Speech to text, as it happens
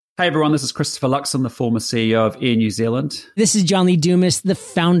Hey everyone, this is Christopher Luxon, the former CEO of Air New Zealand. This is John Lee Dumas, the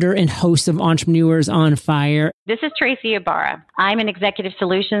founder and host of Entrepreneurs on Fire. This is Tracy Ibarra. I'm in Executive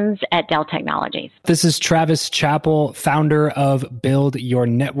Solutions at Dell Technologies. This is Travis Chappell, founder of Build Your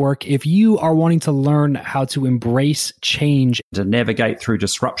Network. If you are wanting to learn how to embrace change, To navigate through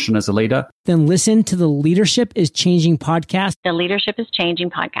disruption as a leader, Then listen to the Leadership is Changing podcast. The Leadership is Changing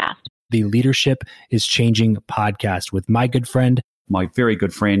podcast. the Leadership is Changing podcast with my good friend, my very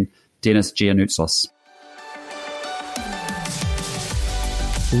good friend, Dennis Giannoutsos.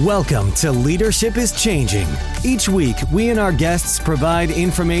 Welcome to Leadership is Changing. Each week, we and our guests provide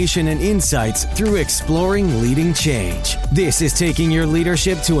information and insights through exploring leading change. This is taking your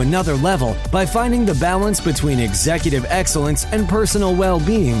leadership to another level by finding the balance between executive excellence and personal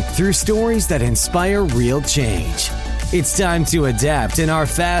well-being through stories that inspire real change. It's time to adapt in our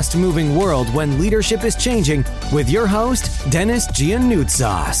fast-moving world when leadership is changing with your host, Dennis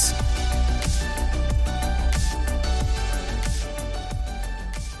Giannoutsos.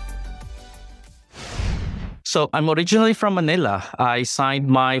 So I'm originally from Manila. I signed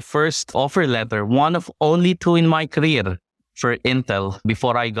my first offer letter, one of only two in my career, for Intel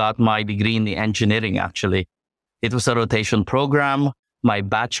before I got my degree in the engineering, actually. It was a rotation program. My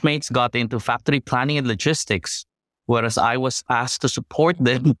batchmates got into factory planning and logistics, whereas I was asked to support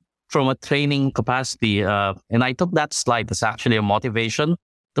them from a training capacity. And I took that slide as actually a motivation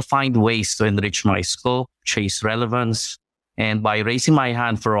to find ways to enrich my scope, chase relevance, and by raising my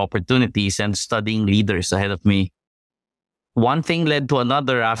hand for opportunities and studying leaders ahead of me. One thing led to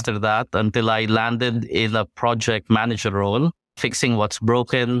another after that until I landed in a project manager role, fixing what's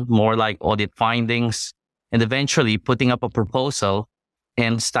broken, more like audit findings, and eventually putting up a proposal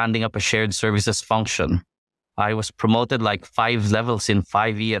and standing up a shared services function. I was promoted like 5 levels in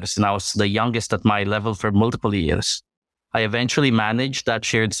 5 years, and I was the youngest at my level for multiple years. I eventually managed that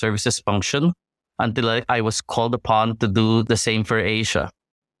shared services function until I was called upon to do the same for Asia,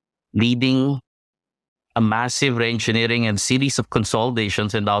 leading a massive re-engineering and series of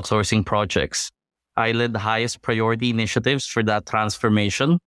consolidations and outsourcing projects. I led the highest priority initiatives for that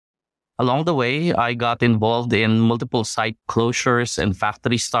transformation. Along the way, I got involved in multiple site closures and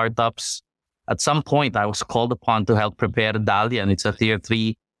factory startups. At some point, I was called upon to help prepare Dalian. It's a tier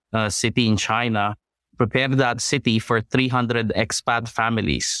 3 city in China. Prepare that city for 300 expat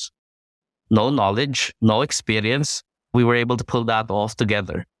families. No knowledge, no experience. We were able to pull that off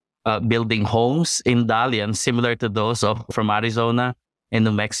together. Building homes in Dalian, similar to those from Arizona and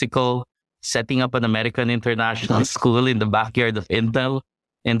New Mexico, setting up an American international school in the backyard of Intel,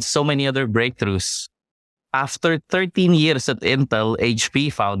 and so many other breakthroughs. After 13 years at Intel,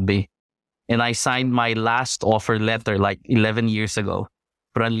 HP found me, and I signed my last offer letter like 11 years ago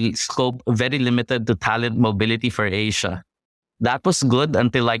for a scope very limited to talent mobility for Asia. That was good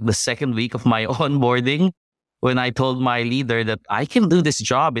until like the second week of my onboarding, when I told my leader that I can do this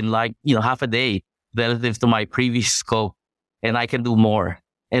job in like, half a day relative to my previous scope, and I can do more.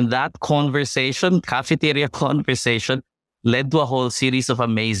 And that conversation, cafeteria conversation, led to a whole series of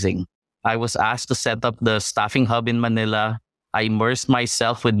amazing. I was asked to set up the staffing hub in Manila. I immersed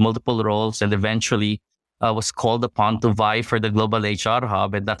myself with multiple roles and eventually was called upon to vie for the global HR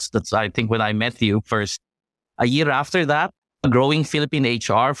hub. And that's I think when I met you first. A year after that, growing Philippine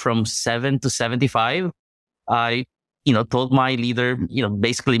HR from 7 to 75, I, told my leader,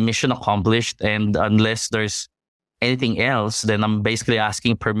 basically mission accomplished. And unless there's anything else, then I'm basically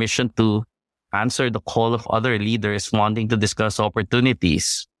asking permission to answer the call of other leaders wanting to discuss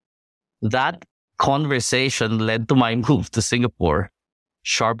opportunities. That conversation led to my move to Singapore,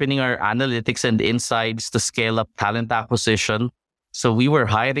 sharpening our analytics and insights to scale up talent acquisition. So we were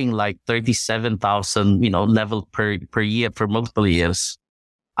hiring like 37,000, level per year for multiple years.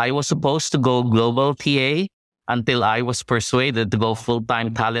 I was supposed to go global TA until I was persuaded to go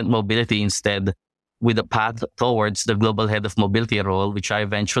full-time talent mobility instead, with a path towards the global head of mobility role, which I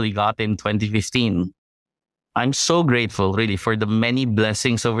eventually got in 2015. I'm so grateful, really, for the many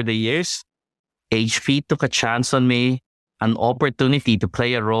blessings over the years. HP took a chance on me, an opportunity to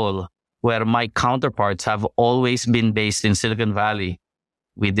play a role where my counterparts have always been based in Silicon Valley.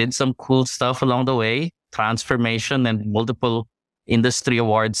 We did some cool stuff along the way, transformation and multiple industry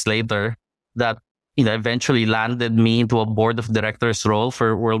awards later that eventually landed me into a board of directors role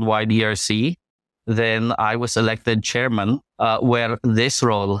for Worldwide ERC. Then I was elected chairman, where this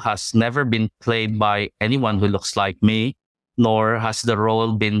role has never been played by anyone who looks like me, nor has the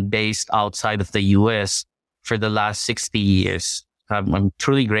role been based outside of the US for the last 60 years. I'm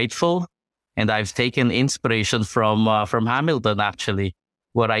truly grateful, and I've taken inspiration from Hamilton, actually,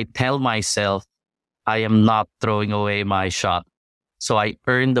 where I tell myself I am not throwing away my shot. So I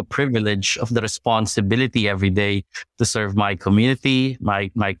earn the privilege of the responsibility every day to serve my community,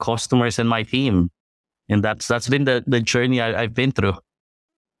 my customers, and my team. And that's been the journey I've been through.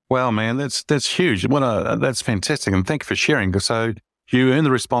 Wow, man, that's huge. That's fantastic, and thank you for sharing. So you earn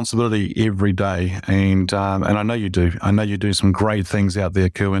the responsibility every day, and I know you do. I know you do some great things out there,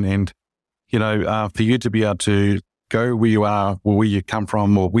 Kewin. And for you to be able to go where you are, or where you come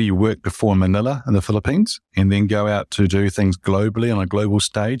from, or where you worked before in Manila in the Philippines, and then go out to do things globally on a global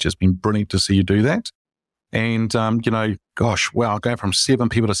stage, it's been brilliant to see you do that. And gosh, wow, going from 7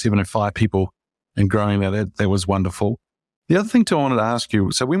 people to 75 people and growing that was wonderful. The other thing too, I wanted to ask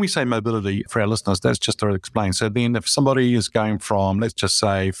you, so when we say mobility for our listeners, that's just to explain. So then if somebody is going from, let's just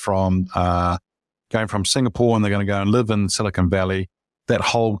say going from Singapore and they're going to go and live in Silicon Valley, that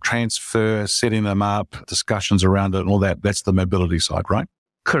whole transfer, setting them up, discussions around it and all that's the mobility side, right?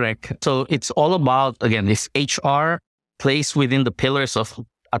 Correct. So it's all about, again, this HR placed within the pillars of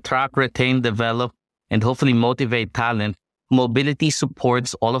attract, retain, develop, and hopefully motivate talent. Mobility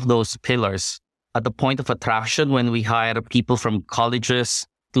supports all of those pillars. At the point of attraction, when we hire people from colleges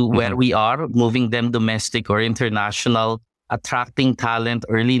to where we are, moving them domestic or international, attracting talent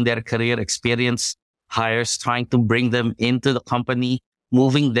early in their career, experience hires, trying to bring them into the company,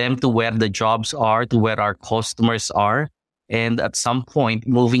 moving them to where the jobs are, to where our customers are, and at some point,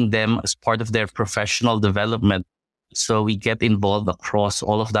 moving them as part of their professional development. So we get involved across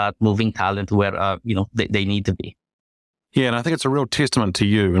all of that, moving talent to where they need to be. Yeah, and I think it's a real testament to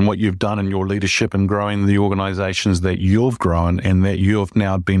you and what you've done in your leadership and growing the organizations that you've grown, and that you've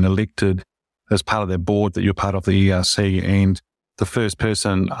now been elected as part of their board, that you're part of the ERC, and the first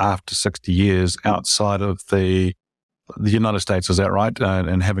person after 60 years outside of the United States, is that right?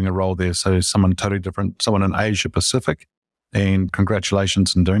 And having a role there. So someone totally different, someone in Asia Pacific, and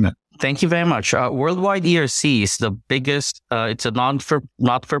congratulations on doing that. Thank you very much. Worldwide ERC is the biggest, it's a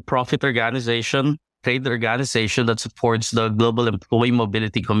not-for-profit organization, trade organization that supports the global employee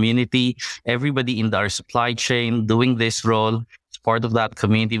mobility community. Everybody in our supply chain doing this role. As part of that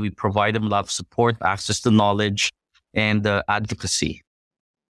community, we provide them a lot of support, access to knowledge, and advocacy.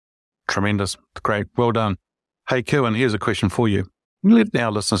 Tremendous. Great. Well done. Hey, Kewin, here's a question for you. Let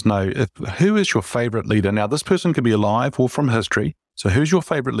our listeners know, who is your favorite leader? Now, this person could be alive or from history. So who's your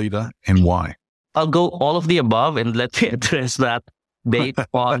favorite leader and why? I'll go all of the above, and let me address that based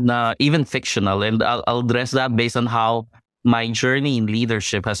on even fictional. And I'll address that based on how my journey in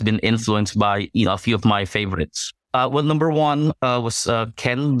leadership has been influenced by a few of my favorites. Number one was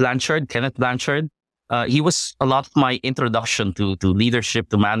Kenneth Blanchard. He was a lot of my introduction to leadership,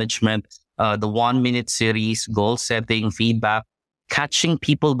 to management, the 1 minute series, goal setting, feedback, catching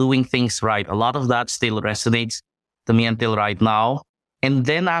people doing things right. A lot of that still resonates to me until right now. And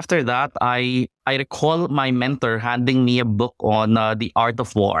then after that, I recall my mentor handing me a book on the art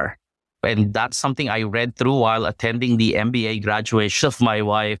of war. And that's something I read through while attending the MBA graduation of my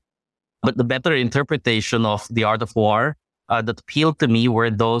wife. But the better interpretation of the art of war that appealed to me were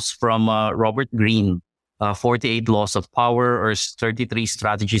those from Robert Greene, 48 Laws of Power or 33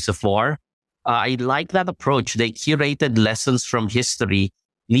 Strategies of War. I like that approach. They curated lessons from history,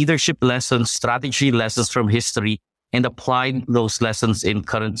 leadership lessons, strategy lessons from history, and applied those lessons in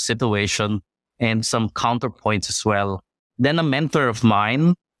current situation and some counterpoints as well. Then a mentor of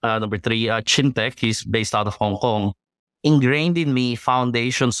mine, number 3, Chintek, he's based out of Hong Kong, ingrained in me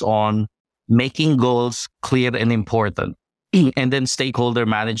foundations on making goals clear and important, and then stakeholder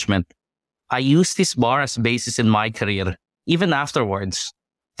management. I use this bar as basis in my career, even afterwards,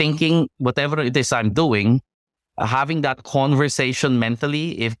 thinking whatever it is I'm doing, having that conversation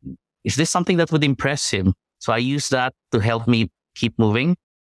mentally, if this something that would impress him. So I use that to help me keep moving.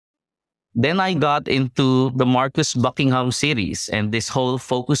 Then I got into the Marcus Buckingham series and this whole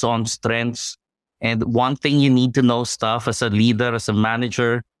focus on strengths and one thing you need to know stuff as a leader, as a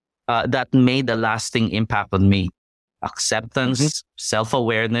manager, that made a lasting impact on me. Acceptance,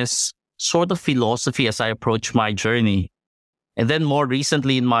 self-awareness, sort of philosophy as I approach my journey. And then more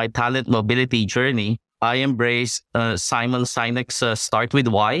recently in my talent mobility journey, I embraced Simon Sinek's Start With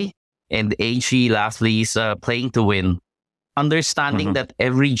Why and A.G. Lafley's Playing to Win. Understanding that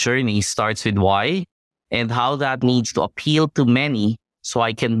every journey starts with why and how that needs to appeal to many so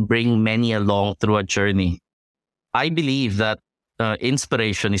I can bring many along through a journey. I believe that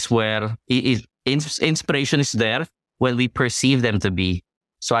inspiration is there when we perceive them to be.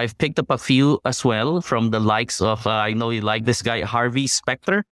 So I've picked up a few as well from the likes of, I know you like this guy, Harvey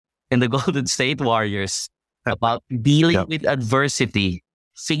Specter and the Golden State Warriors, about dealing with adversity,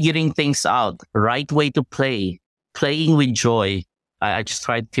 figuring things out, right way to play, playing with joy. I just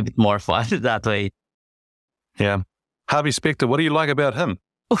try to keep it more fun that way. Yeah. Harvey Specter, what do you like about him?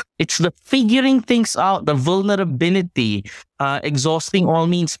 It's the figuring things out, the vulnerability, exhausting all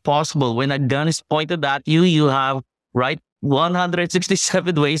means possible. When a gun is pointed at you, you have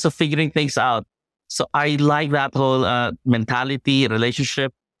 167 ways of figuring things out. So I like that whole mentality,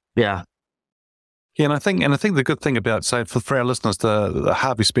 relationship. Yeah. Yeah, and I think the good thing about, say, for our listeners, the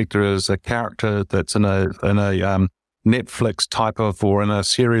Harvey Specter is a character that's in a Netflix type of, or in a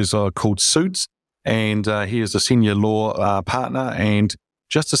series called Suits, and he is a senior law partner. And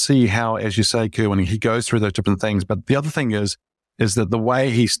just to see how, as you say, Kerwin, he goes through those different things. But the other thing is that the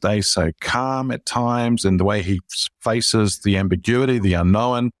way he stays so calm at times, and the way he faces the ambiguity, the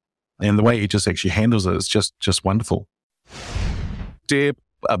unknown, and the way he just actually handles it is just wonderful. Deb,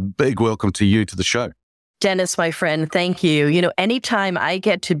 a big welcome to you to the show. Dennis, my friend, thank you. You know, anytime I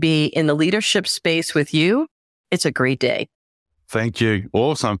get to be in the leadership space with you, it's a great day. Thank you.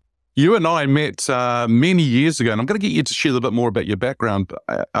 Awesome. You and I met many years ago, and I'm going to get you to share a little bit more about your background.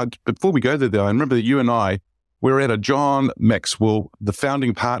 But before we go there, though, I remember that you and I were at a John Maxwell, the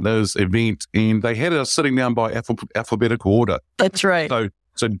Founding Partners event, and they had us sitting down by alphabetical order. That's right.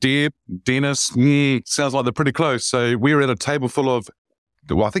 So Deb, Dennis, sounds like they're pretty close. So we were at a table full of,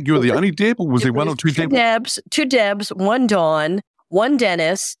 well, I think you were the only Deb, or was there one or two Debs? Two Debs, one Dawn, one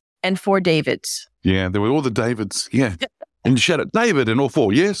Dennis, and 4 Davids. Yeah, there were all the Davids. Yeah. And you shouted, David, and all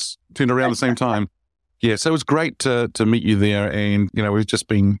 4, yes, turned around at the same time. Yeah, so it was great to meet you there. And, you know, we've just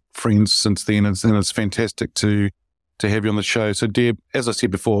been friends since then. And it's fantastic to have you on the show. So, Deb, as I said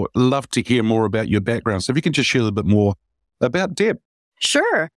before, love to hear more about your background. So if you can just share a little bit more about Deb.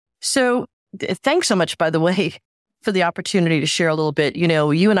 Sure. So thanks so much, by the way, for the opportunity to share a little bit. You know,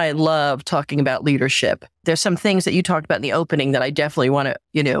 you and I love talking about leadership. There's some things that you talked about in the opening that I definitely want to,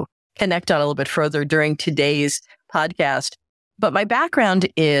 you know, connect on a little bit further during today's podcast. But my background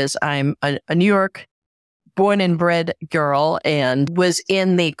is I'm a New York born and bred girl, and was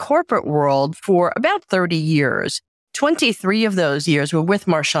in the corporate world for about 30 years. 23 of those years were with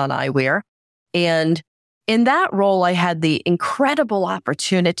Marchand Eyewear. And in that role, I had the incredible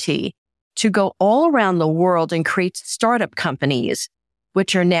opportunity to go all around the world and create startup companies,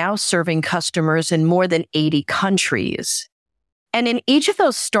 which are now serving customers in more than 80 countries. And in each of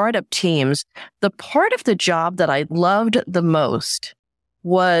those startup teams, the part of the job that I loved the most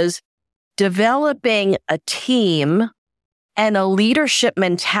was developing a team and a leadership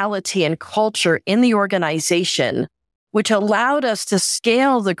mentality and culture in the organization, which allowed us to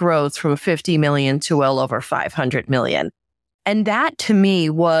scale the growth from 50 million to well over 500 million. And that to me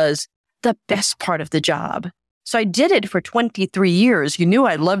was the best part of the job. So I did it for 23 years. You knew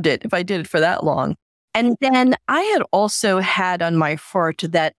I loved it if I did it for that long. And then I had also had on my heart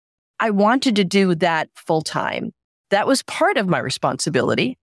that I wanted to do that full time. That was part of my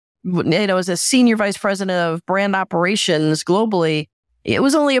responsibility. You know, as a senior vice president of brand operations globally, it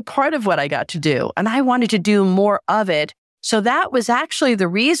was only a part of what I got to do. And I wanted to do more of it. So that was actually the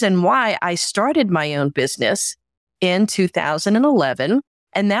reason why I started my own business in 2011.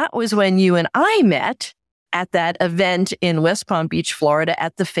 And that was when you and I met at that event in West Palm Beach, Florida,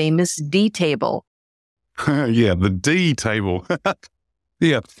 at the famous D table. Yeah, the D table.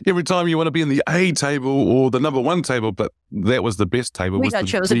 Yeah, every time you want to be in the A table or the number 1 table, but that was the best table. We got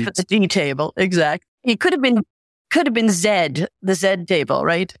chosen for the D table, exactly. It could have been Z, the Z table,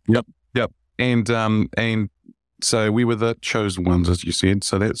 right? Yep. And so we were the chosen ones, as you said.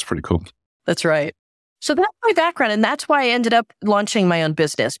 So that's pretty cool. That's right. So that's my background, and that's why I ended up launching my own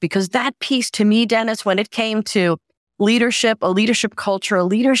business, because that piece to me, Dennis, when it came to leadership, a leadership culture, a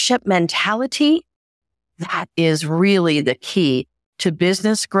leadership mentality, that is really the key to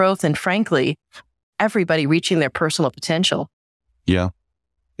business growth and, frankly, everybody reaching their personal potential. Yeah.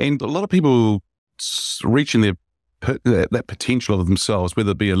 And a lot of people reaching that potential of themselves,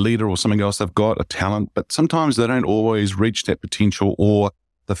 whether it be a leader or something else, they've got a talent, but sometimes they don't always reach that potential, or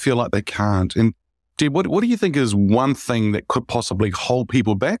they feel like they can't. And Deb, what do you think is one thing that could possibly hold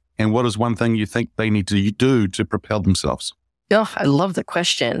people back? And what is one thing you think they need to do to propel themselves? Oh, I love the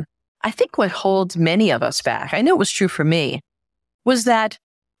question. I think what holds many of us back, I know it was true for me, was that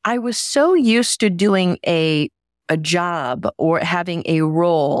I was so used to doing a job or having a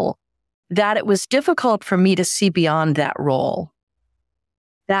role that it was difficult for me to see beyond that role.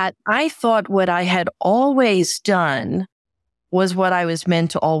 That I thought what I had always done was what I was meant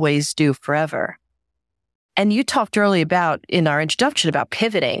to always do forever. And you talked earlier about, in our introduction, about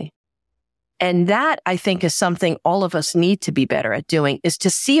pivoting. And that, I think, is something all of us need to be better at doing, is to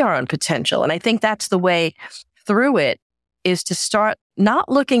see our own potential. And I think that's the way through it, is to start not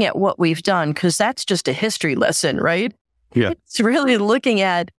looking at what we've done, because that's just a history lesson, right? Yeah. It's really looking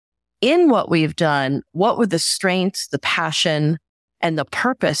at in what we've done, what were the strengths, the passion, and the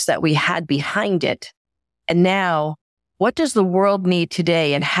purpose that we had behind it? And now, what does the world need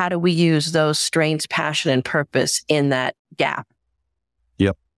today? And how do we use those strengths, passion, and purpose in that gap?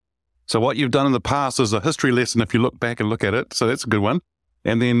 Yep. So what you've done in the past is a history lesson if you look back and look at it. So that's a good one.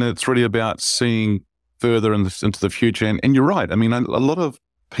 And then it's really about seeing further into the future. And you're right. I mean, a lot of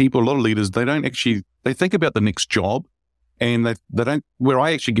people, a lot of leaders, they think about the next job, and they don't, where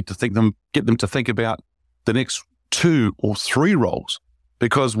I actually get them to think about the next 2 or 3 roles,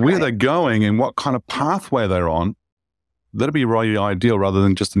 because where they're going and what kind of pathway they're on, that'd be really ideal rather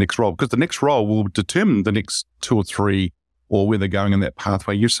than just the next role, because the next role will determine the next 2 or 3 or where they're going in that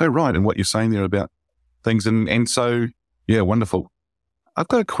pathway. You're so right in what you're saying there about things. And so, yeah, wonderful. I've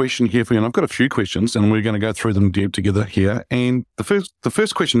got a question here for you, and I've got a few questions, and we're going to go through them together here. And the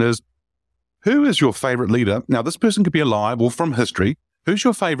first question is, who is your favorite leader? Now, this person could be alive or from history. Who's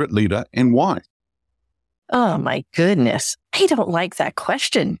your favorite leader and why? Oh, my goodness. I don't like that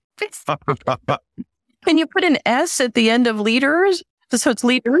question. Can you put an S at the end of leaders? So it's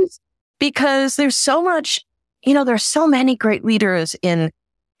leaders? Because there's so much, there's so many great leaders in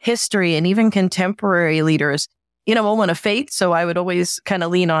history and even contemporary leaders. I'm a woman of faith, so I would always kind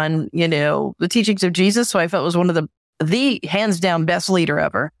of lean on, the teachings of Jesus. So I felt it was one of the hands down best leader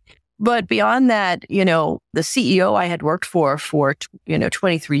ever. But beyond that, the CEO I had worked for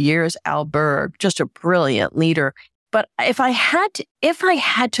 23 years, Al Berg, just a brilliant leader. But if I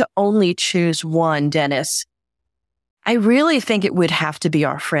had to only choose one, Dennis, I really think it would have to be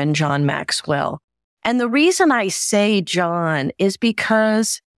our friend John Maxwell. And the reason I say John is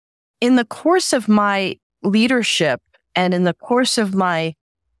because in the course of my leadership and in the course of my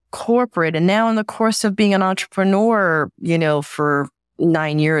corporate, and now in the course of being an entrepreneur, for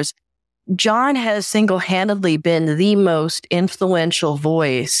 9 years, John has single-handedly been the most influential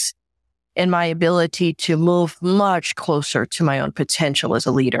voice in my ability to move much closer to my own potential as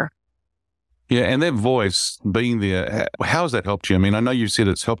a leader. Yeah, and that voice being there, how has that helped you? I mean, I know you said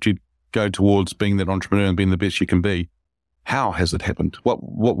it's helped you go towards being that entrepreneur and being the best you can be. How has it happened?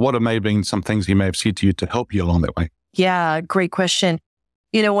 What may have been some things he may have said to you to help you along that way? Yeah, great question.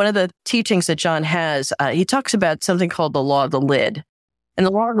 One of the teachings that John has, he talks about something called the law of the lid. And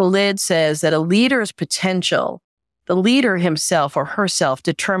the law of the lid says that a leader's potential, the leader himself or herself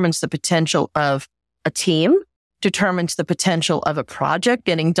determines the potential of a team, determines the potential of a project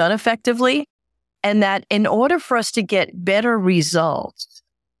getting done effectively, and that in order for us to get better results,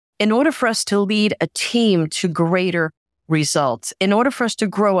 in order for us to lead a team to greater results, in order for us to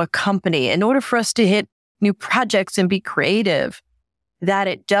grow a company, in order for us to hit new projects and be creative, that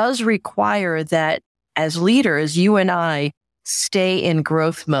it does require that as leaders, you and I stay in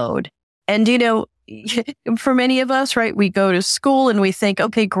growth mode. And, for many of us, right, we go to school and we think,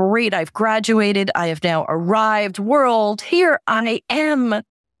 okay, great, I've graduated. I have now arrived. World, here I am.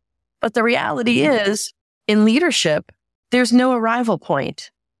 But the reality is, in leadership, there's no arrival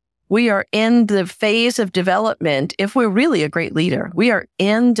point. We are in the phase of development. If we're really a great leader, we are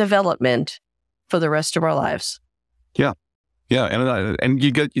in development for the rest of our lives. Yeah. Yeah, and you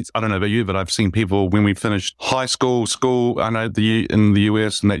get, I don't know about you, but I've seen people when we finished high school, I know in the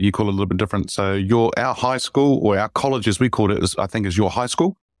US and that you call it a little bit different. So our high school or our college, as we call it, I think is your high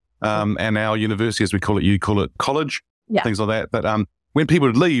school, and our university, as we call it, you call it college, things like that. But when people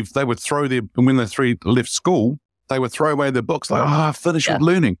would leave, they would when they left school, they would throw away their books like, I finished with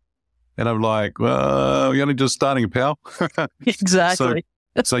learning. And I'm like, well, you're only just starting, pal. Exactly.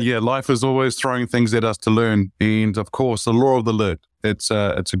 So yeah, life is always throwing things at us to learn. And of course, the law of the lid. It's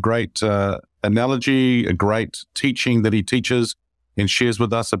a great analogy, a great teaching that he teaches and shares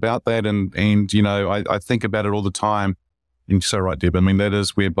with us about that. And I think about it all the time. And you're so right, Deb. I mean, that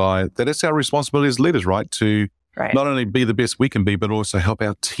is our responsibility as leaders, right? To not only be the best we can be, but also help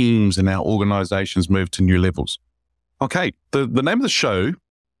our teams and our organizations move to new levels. Okay, the name of the show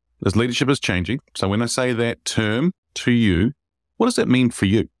is Leadership is Changing. So when I say that term to you, what does that mean for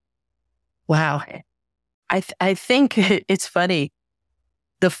you? Wow. I think it's funny.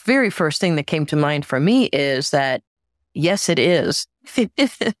 The very first thing that came to mind for me is that, yes, it is. When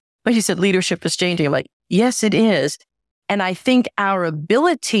you said leadership is changing, I'm like, yes, it is. And I think our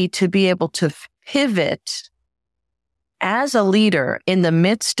ability to be able to pivot as a leader in the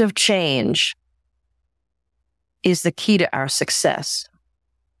midst of change is the key to our success.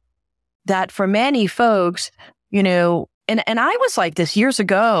 That for many folks, and I was like this years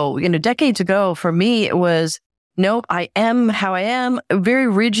ago, decades ago. For me, it was, nope, I am how I am, a very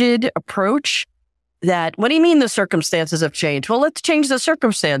rigid approach that, what do you mean the circumstances have changed? Well, let's change the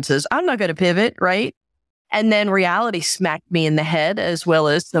circumstances. I'm not going to pivot, right? And then reality smacked me in the head, as well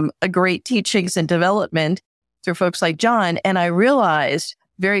as some great teachings and development through folks like John. And I realized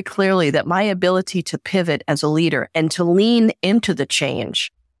very clearly that my ability to pivot as a leader and to lean into the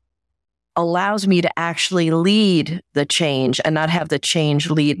change allows me to actually lead the change and not have the change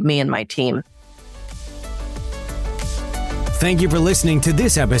lead me and my team. Thank you for listening to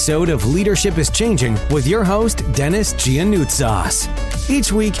this episode of Leadership is Changing with your host, Dennis Giannoutsas.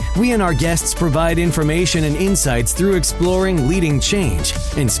 Each week, we and our guests provide information and insights through exploring leading change,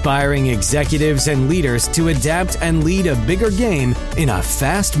 inspiring executives and leaders to adapt and lead a bigger game in a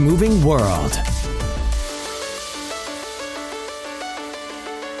fast-moving world.